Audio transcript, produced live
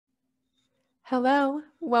Hello,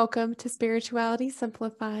 welcome to Spirituality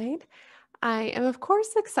Simplified. I am, of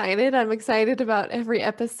course, excited. I'm excited about every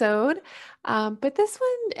episode, but this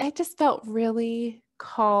one I just felt really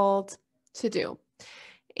called to do.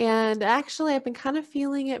 And actually, I've been kind of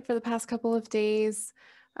feeling it for the past couple of days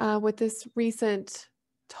with this recent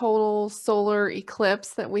total solar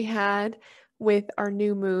eclipse that we had with our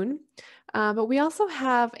new moon. But we also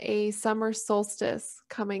have a summer solstice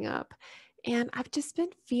coming up. And I've just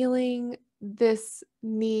been feeling this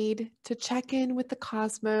need to check in with the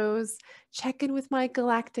cosmos, check in with my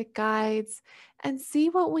galactic guides, and see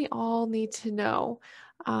what we all need to know.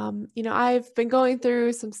 I've been going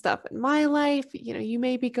through some stuff in my life. You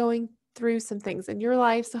may be going through some things in your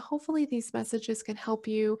life. So hopefully these messages can help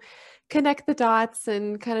you connect the dots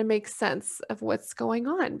and kind of make sense of what's going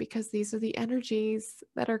on because these are the energies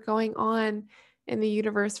that are going on in the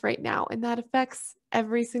universe right now, and that affects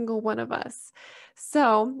every single one of us.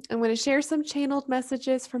 So, I'm going to share some channeled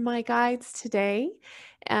messages from my guides today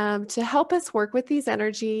to help us work with these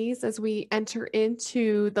energies as we enter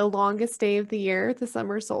into the longest day of the year, the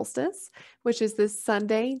summer solstice, which is this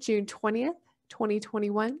Sunday, June 20th,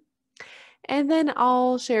 2021. And then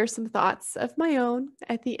I'll share some thoughts of my own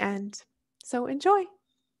at the end. So enjoy.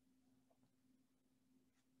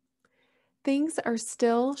 Things are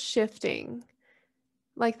still shifting,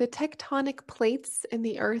 like the tectonic plates in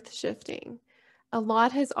the earth shifting. A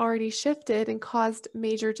lot has already shifted and caused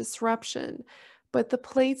major disruption, but the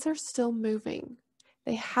plates are still moving.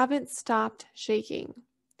 They haven't stopped shaking.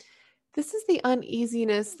 This is the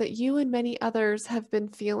uneasiness that you and many others have been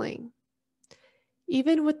feeling.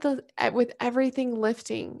 Even with everything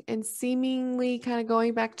lifting and seemingly kind of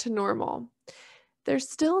going back to normal, there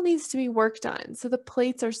still needs to be work done. So the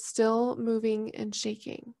plates are still moving and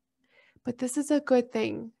shaking. But this is a good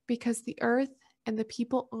thing because the earth and the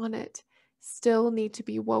people on it still need to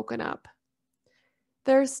be woken up.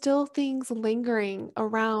 There are still things lingering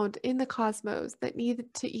around in the cosmos that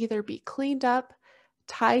need to either be cleaned up,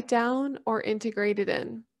 tied down, or integrated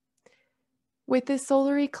in. With this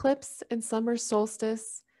solar eclipse and summer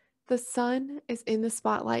solstice, the sun is in the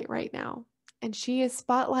spotlight right now, and she is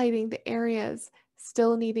spotlighting the areas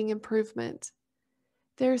still needing improvement.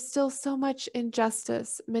 There is still so much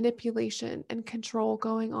injustice, manipulation, and control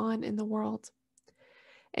going on in the world.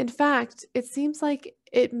 In fact, it seems like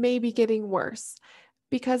it may be getting worse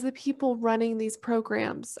because the people running these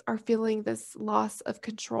programs are feeling this loss of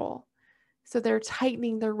control. So they're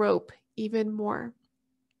tightening the rope even more.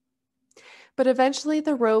 But eventually,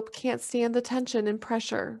 the rope can't stand the tension and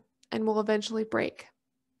pressure and will eventually break.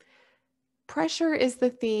 Pressure is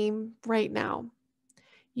the theme right now.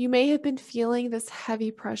 You may have been feeling this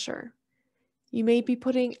heavy pressure. You may be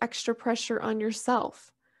putting extra pressure on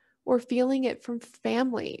yourself or feeling it from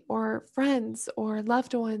family or friends or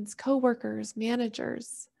loved ones, coworkers,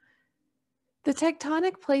 managers. The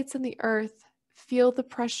tectonic plates in the earth feel the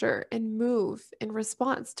pressure and move in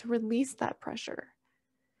response to release that pressure.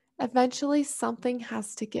 Eventually, something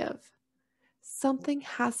has to give. Something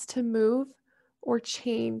has to move or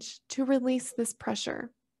change to release this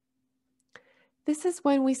pressure. This is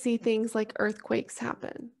when we see things like earthquakes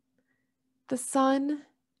happen. The sun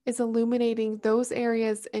is illuminating those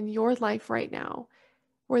areas in your life right now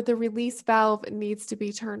where the release valve needs to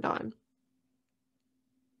be turned on.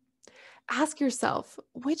 Ask yourself,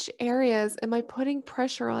 which areas am I putting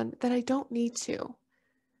pressure on that I don't need to?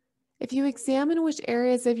 If you examine which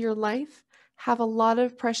areas of your life have a lot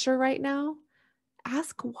of pressure right now,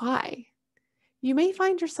 ask why. You may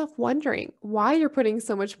find yourself wondering why you're putting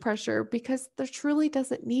so much pressure because there truly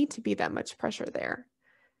doesn't need to be that much pressure there.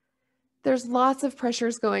 There's lots of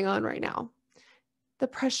pressures going on right now. The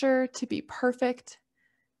pressure to be perfect,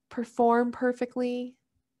 perform perfectly,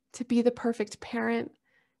 to be the perfect parent,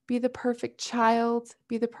 be the perfect child,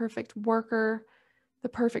 be the perfect worker, the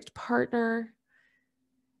perfect partner.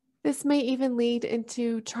 This may even lead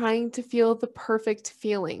into trying to feel the perfect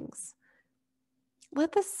feelings.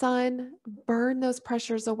 Let the sun burn those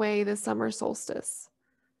pressures away this summer solstice.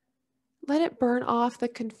 Let it burn off the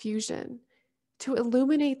confusion to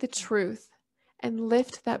illuminate the truth and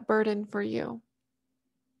lift that burden for you.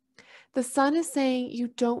 The sun is saying you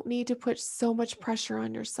don't need to put so much pressure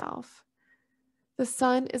on yourself. The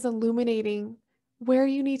sun is illuminating where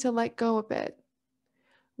you need to let go a bit,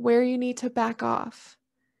 where you need to back off.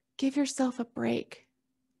 Give yourself a break.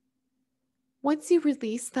 Once you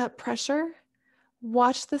release that pressure,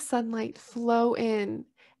 watch the sunlight flow in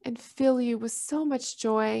and fill you with so much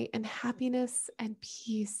joy and happiness and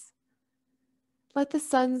peace. Let the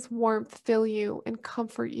sun's warmth fill you and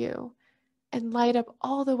comfort you and light up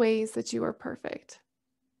all the ways that you are perfect.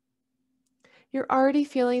 You're already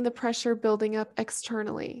feeling the pressure building up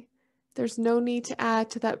externally. There's no need to add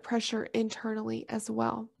to that pressure internally as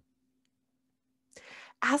well.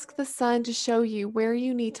 Ask the sun to show you where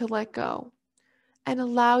you need to let go and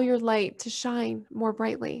allow your light to shine more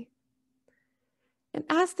brightly. And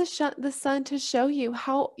ask the sun to show you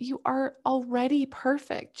how you are already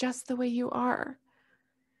perfect just the way you are,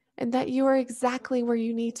 and that you are exactly where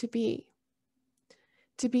you need to be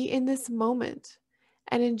in this moment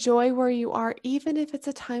and enjoy where you are, even if it's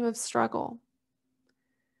a time of struggle.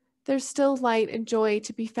 There's still light and joy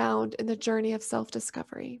to be found in the journey of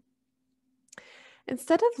self-discovery.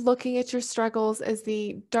 Instead of looking at your struggles as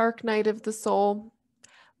the dark night of the soul,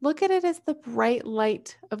 look at it as the bright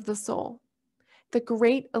light of the soul, the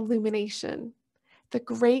great illumination, the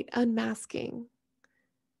great unmasking.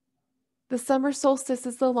 The summer solstice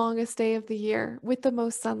is the longest day of the year with the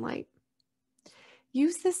most sunlight.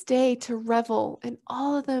 Use this day to revel in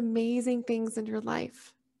all of the amazing things in your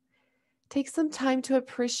life. Take some time to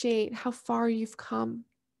appreciate how far you've come.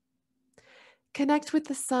 Connect with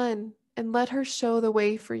the sun and let her show the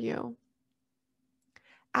way for you.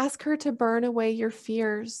 Ask her to burn away your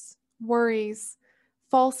fears, worries,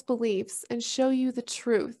 false beliefs, and show you the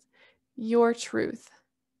truth, your truth.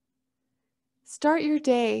 Start your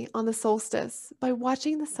day on the solstice by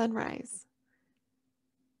watching the sunrise.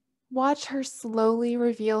 Watch her slowly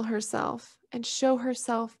reveal herself and show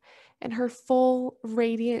herself in her full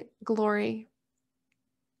radiant glory.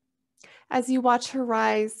 As you watch her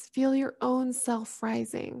rise, feel your own self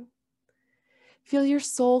rising. Feel your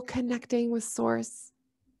soul connecting with Source.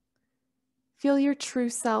 Feel your true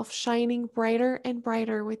self shining brighter and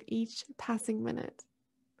brighter with each passing minute.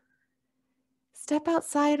 Step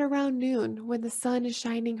outside around noon when the sun is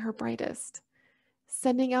shining her brightest,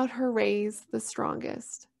 sending out her rays the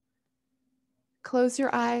strongest. Close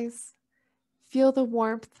your eyes. Feel the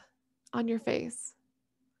warmth on your face.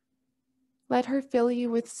 Let her fill you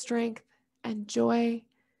with strength and joy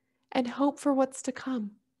and hope for what's to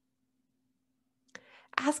come.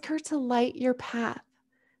 Ask her to light your path,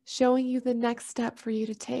 showing you the next step for you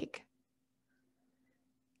to take.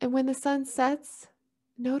 And when the sun sets,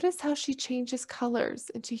 notice how she changes colors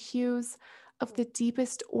into hues of the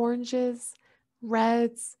deepest oranges,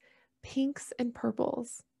 reds, pinks, and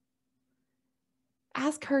purples.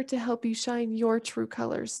 Ask her to help you shine your true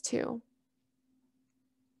colors too.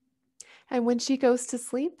 And when she goes to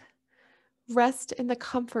sleep, rest in the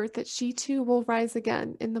comfort that she too will rise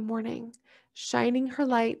again in the morning, shining her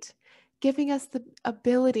light, giving us the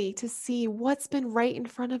ability to see what's been right in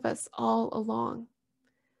front of us all along,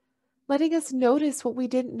 letting us notice what we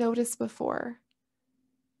didn't notice before,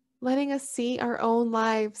 letting us see our own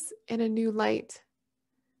lives in a new light,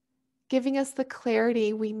 giving us the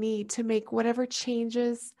clarity we need to make whatever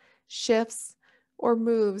changes, shifts, or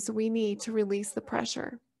moves we need to release the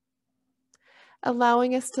pressure,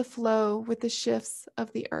 allowing us to flow with the shifts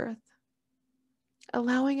of the earth,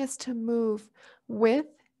 allowing us to move with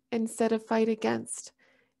instead of fight against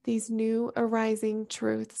these new arising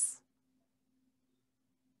truths.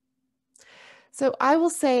 So I will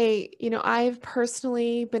say, I've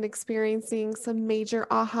personally been experiencing some major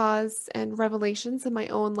ahas and revelations in my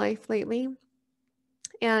own life lately.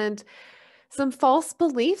 And some false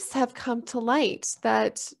beliefs have come to light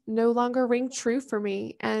that no longer ring true for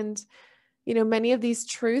me. And, many of these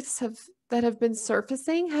truths that have been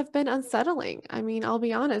surfacing have been unsettling. I mean, I'll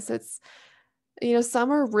be honest,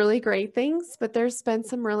 some are really great things, but there's been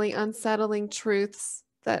some really unsettling truths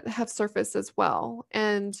that have surfaced as well.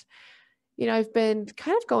 And I've been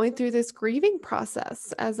kind of going through this grieving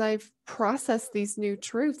process as I've processed these new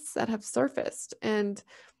truths that have surfaced. And,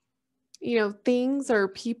 things or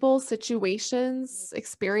people, situations,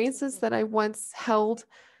 experiences that I once held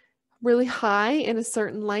really high in a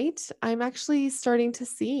certain light, I'm actually starting to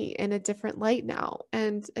see in a different light now.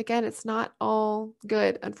 And again, it's not all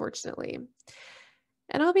good, unfortunately.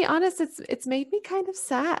 And I'll be honest, it's made me kind of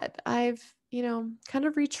sad. I've, kind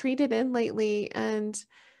of retreated in lately and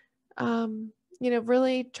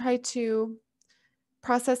really try to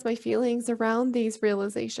process my feelings around these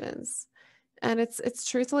realizations. And it's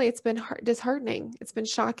truthfully, it's been disheartening. It's been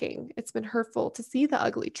shocking. It's been hurtful to see the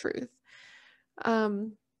ugly truth.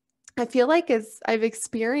 I feel like as I've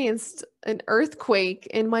experienced an earthquake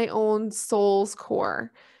in my own soul's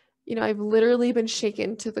core, I've literally been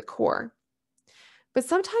shaken to the core. But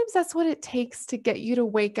sometimes that's what it takes to get you to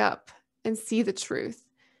wake up and see the truth,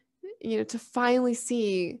 to finally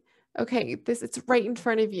see, okay, it's right in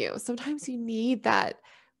front of you. Sometimes you need that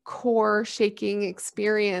core shaking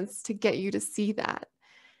experience to get you to see that.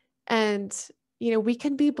 And, we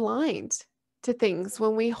can be blind to things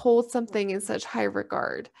when we hold something in such high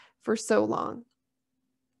regard for so long.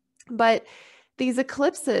 But these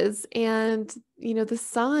eclipses and, the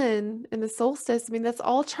sun and the solstice, I mean, that's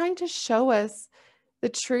all trying to show us the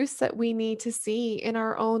truths that we need to see in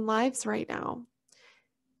our own lives right now.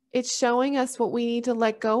 It's showing us what we need to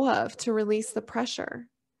let go of to release the pressure.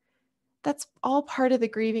 That's all part of the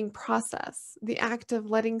grieving process, the act of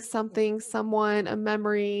letting something, someone, a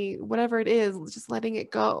memory, whatever it is, just letting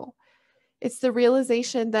it go. It's the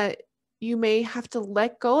realization that you may have to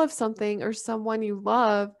let go of something or someone you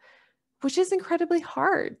love, which is incredibly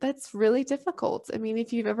hard. That's really difficult. I mean,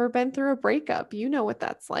 if you've ever been through a breakup, you know what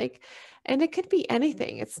that's like. And it could be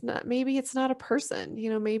anything. Maybe it's not a person,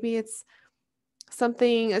 maybe it's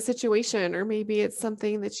something, a situation, or maybe it's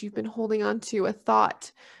something that you've been holding on to, a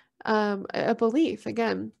thought, a belief,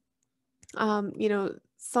 again,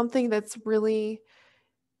 something that's really,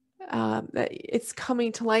 that it's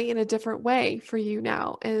coming to light in a different way for you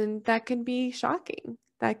now. And that can be shocking.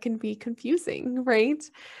 That can be confusing, right?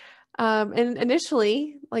 And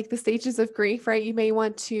initially, like the stages of grief, right, you may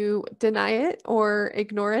want to deny it or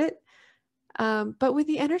ignore it. But with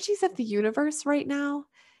the energies of the universe right now,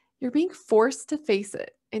 you're being forced to face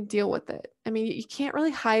it and deal with it. I mean, you can't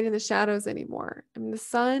really hide in the shadows anymore. I mean, the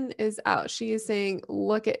sun is out. She is saying,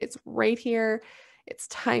 look, it's right here. It's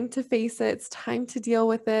time to face it. It's time to deal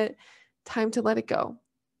with it. Time to let it go.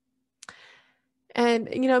 And,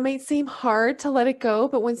 it may seem hard to let it go,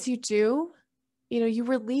 but once you do, you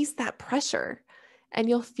release that pressure and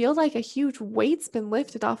you'll feel like a huge weight's been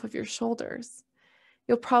lifted off of your shoulders.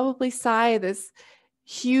 You'll probably sigh this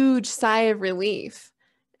huge sigh of relief.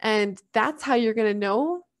 And that's how you're going to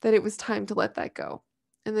know that it was time to let that go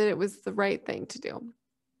and that it was the right thing to do.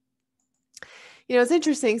 It's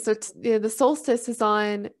interesting. So the solstice is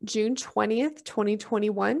on June 20th,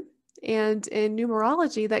 2021. And in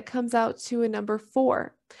numerology, that comes out to a number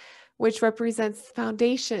 4, which represents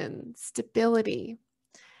foundation, stability.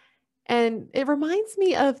 And it reminds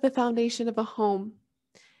me of the foundation of a home.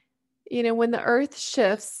 When the earth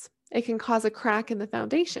shifts, it can cause a crack in the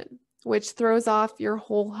foundation, which throws off your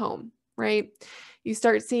whole home, right? You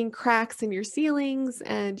start seeing cracks in your ceilings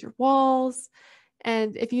and your walls.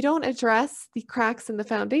 And if you don't address the cracks in the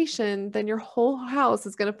foundation, then your whole house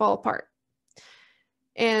is going to fall apart.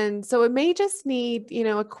 And so it may just need,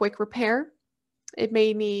 a quick repair. It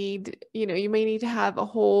may need, you may need to have a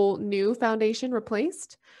whole new foundation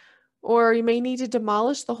replaced, or you may need to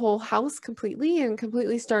demolish the whole house completely and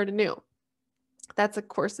completely start anew. That's, of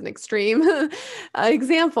course, an extreme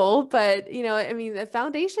example, but, I mean, the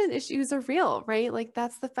foundation issues are real, right? Like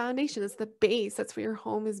that's the foundation, it's the base, that's what your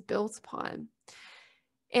home is built upon.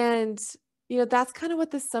 And, that's kind of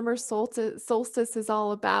what the summer solstice is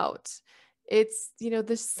all about. It's,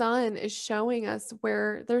 the sun is showing us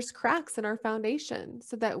where there's cracks in our foundation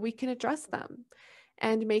so that we can address them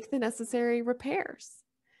and make the necessary repairs.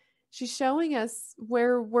 She's showing us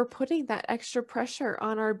where we're putting that extra pressure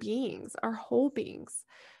on our beings, our whole beings,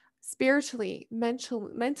 spiritually,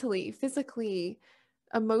 mentally, physically,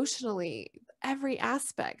 emotionally, every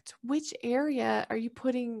aspect. Which area are you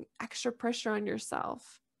putting extra pressure on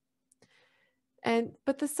yourself?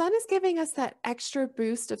 But the sun is giving us that extra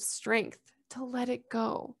boost of strength to let it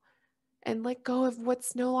go and let go of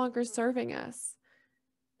what's no longer serving us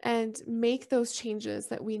and make those changes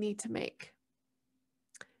that we need to make.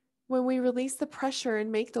 When we release the pressure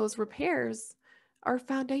and make those repairs, our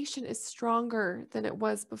foundation is stronger than it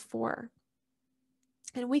was before.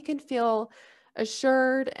 And we can feel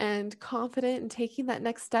assured and confident in taking that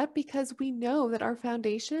next step because we know that our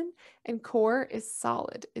foundation and core is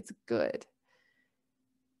solid. It's good.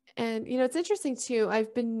 And, it's interesting too.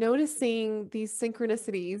 I've been noticing these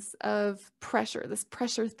synchronicities of pressure, this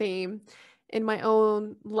pressure theme in my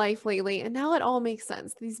own life lately. And now it all makes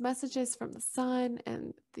sense. These messages from the sun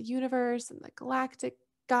and the universe and the galactic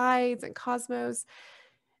guides and cosmos.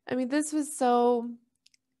 I mean, this was so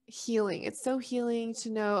healing. It's so healing to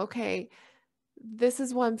know, okay, this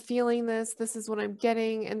is why I'm feeling this. This is what I'm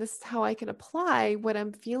getting. And this is how I can apply what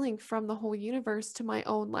I'm feeling from the whole universe to my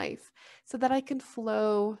own life so that I can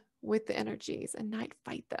flow with the energies and not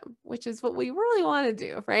fight them, which is what we really want to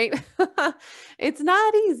do, right? It's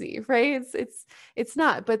not easy, right? It's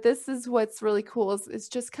not, but this is what's really cool is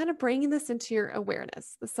just kind of bringing this into your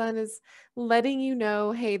awareness. The sun is letting you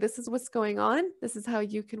know, hey, this is what's going on. This is how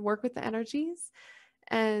you can work with the energies.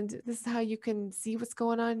 And this is how you can see what's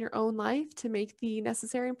going on in your own life to make the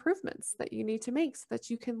necessary improvements that you need to make so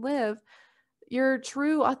that you can live your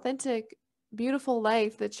true, authentic, beautiful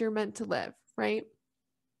life that you're meant to live, right?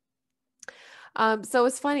 So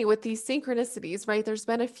it's funny with these synchronicities, right? There's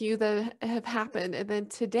been a few that have happened. And then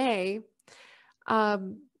today,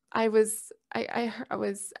 I was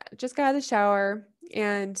just got out of the shower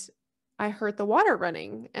and I heard the water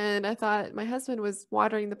running and I thought my husband was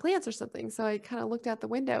watering the plants or something. So I kind of looked out the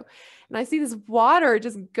window and I see this water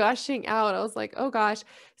just gushing out. I was like, "Oh gosh."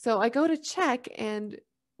 So I go to check and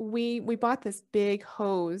we bought this big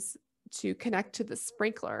hose to connect to the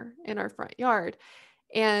sprinkler in our front yard.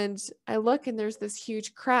 And I look and there's this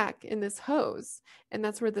huge crack in this hose and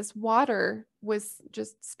that's where this water was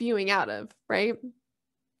just spewing out of, right?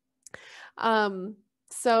 Um,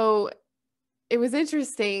 so it was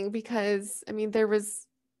interesting because I mean there was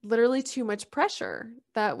literally too much pressure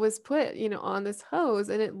that was put, on this hose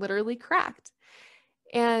and it literally cracked.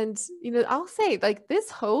 And I'll say like this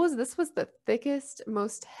hose, this was the thickest,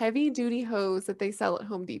 most heavy duty hose that they sell at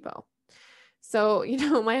Home Depot. So,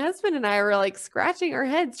 my husband and I were like scratching our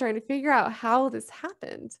heads trying to figure out how this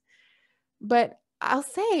happened. But I'll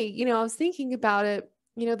say, I was thinking about it,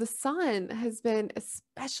 the sun has been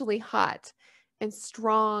especially hot and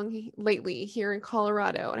strong lately here in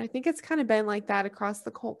Colorado. And I think it's kind of been like that across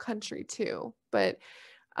the whole country too. But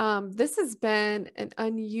this has been an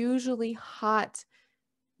unusually hot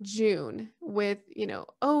June with,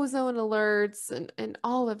 ozone alerts and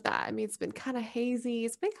all of that. I mean, it's been kind of hazy.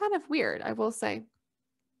 It's been kind of weird, I will say.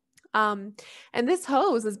 Um, and this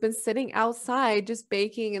hose has been sitting outside just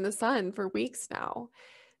baking in the sun for weeks now.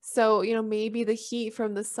 So, maybe the heat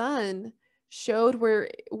from the sun showed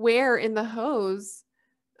where in the hose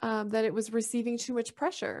that it was receiving too much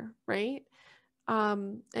pressure, right?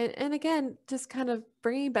 And again, just kind of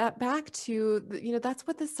bringing back to, that's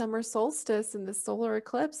what the summer solstice and the solar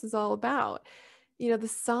eclipse is all about. The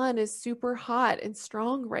sun is super hot and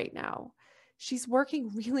strong right now. She's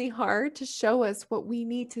working really hard to show us what we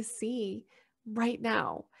need to see right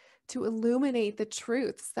now, to illuminate the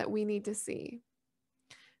truths that we need to see.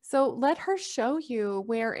 So let her show you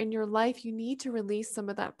where in your life you need to release some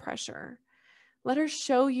of that pressure. Let her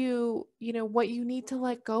show you, what you need to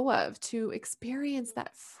let go of to experience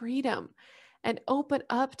that freedom and open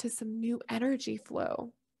up to some new energy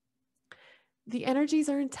flow. The energies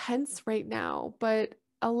are intense right now, but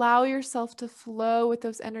allow yourself to flow with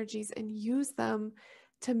those energies and use them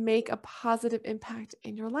to make a positive impact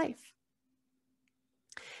in your life.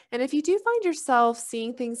 And if you do find yourself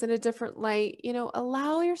seeing things in a different light,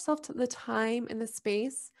 allow yourself the time and the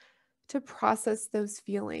space to process those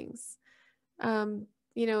feelings.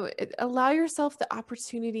 Allow yourself the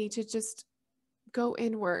opportunity to just go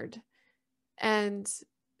inward and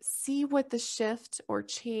see what the shift or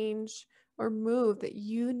change or move that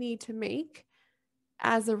you need to make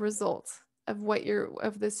as a result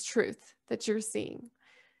of this truth that you're seeing.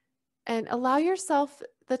 And allow yourself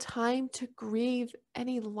the time to grieve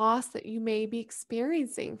any loss that you may be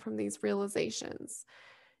experiencing from these realizations.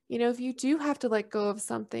 If you do have to let go of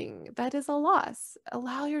something that is a loss,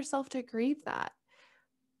 allow yourself to grieve that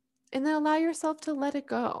and then allow yourself to let it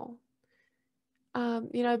go.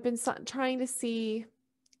 I've been trying to see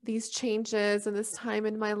these changes and this time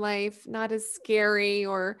in my life not as scary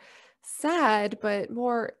or sad, but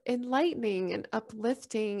more enlightening and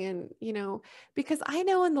uplifting. And, because I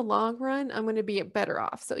know in the long run, I'm going to be better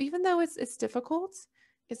off. So even though it's difficult,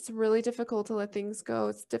 it's really difficult to let things go.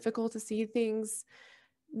 It's difficult to see things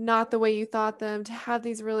not the way you thought them, to have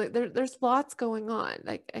these there's lots going on.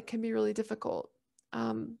 Like it can be really difficult.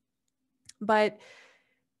 But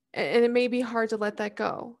and it may be hard to let that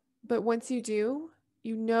go. But once you do,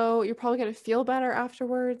 you're probably going to feel better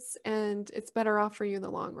afterwards and it's better off for you in the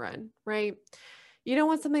long run, right? You don't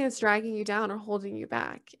want something that's dragging you down or holding you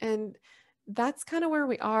back. And that's kind of where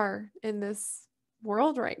we are in this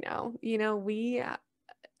world right now. We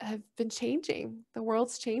have been changing. The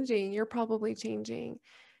world's changing. You're probably changing.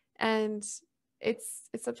 And it's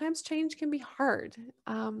sometimes change can be hard.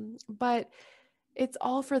 But it's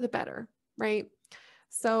all for the better, right?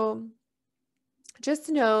 So just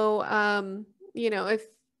know,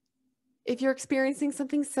 if you're experiencing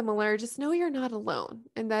something similar, just know you're not alone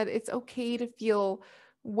and that it's okay to feel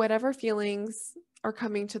whatever feelings are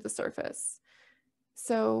coming to the surface.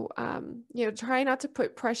 So, try not to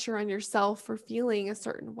put pressure on yourself for feeling a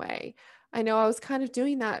certain way. I know I was kind of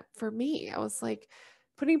doing that for me. I was like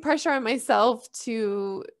putting pressure on myself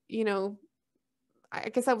to, I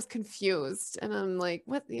guess I was confused and I'm like,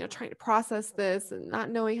 what, trying to process this and not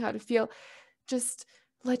knowing how to feel. Just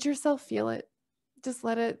let yourself feel it. Just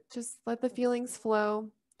let the feelings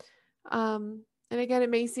flow. And again, it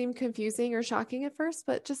may seem confusing or shocking at first,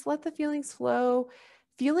 but just let the feelings flow.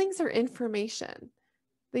 Feelings are information.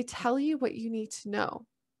 They tell you what you need to know.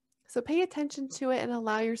 So pay attention to it and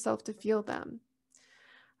allow yourself to feel them.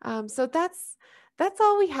 So that's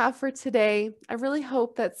all we have for today. I really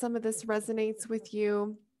hope that some of this resonates with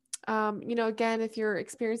you. Again, if you're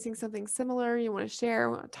experiencing something similar, you want to share,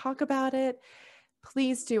 want to talk about it,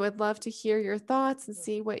 please do. I'd love to hear your thoughts and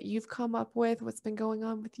see what you've come up with, what's been going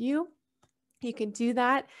on with you. You can do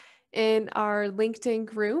that in our LinkedIn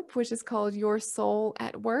group, which is called Your Soul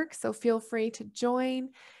at Work. So feel free to join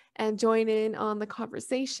in on the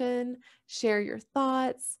conversation, share your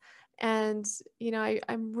thoughts. And,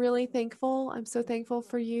 I'm really thankful. I'm so thankful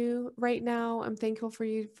for you right now. I'm thankful for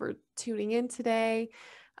you for tuning in today.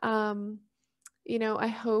 Um, I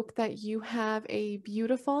hope that you have a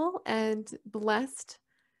beautiful and blessed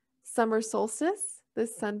summer solstice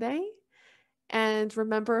this Sunday. And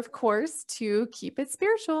remember, of course, to keep it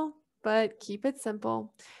spiritual, but keep it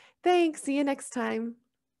simple. Thanks. See you next time.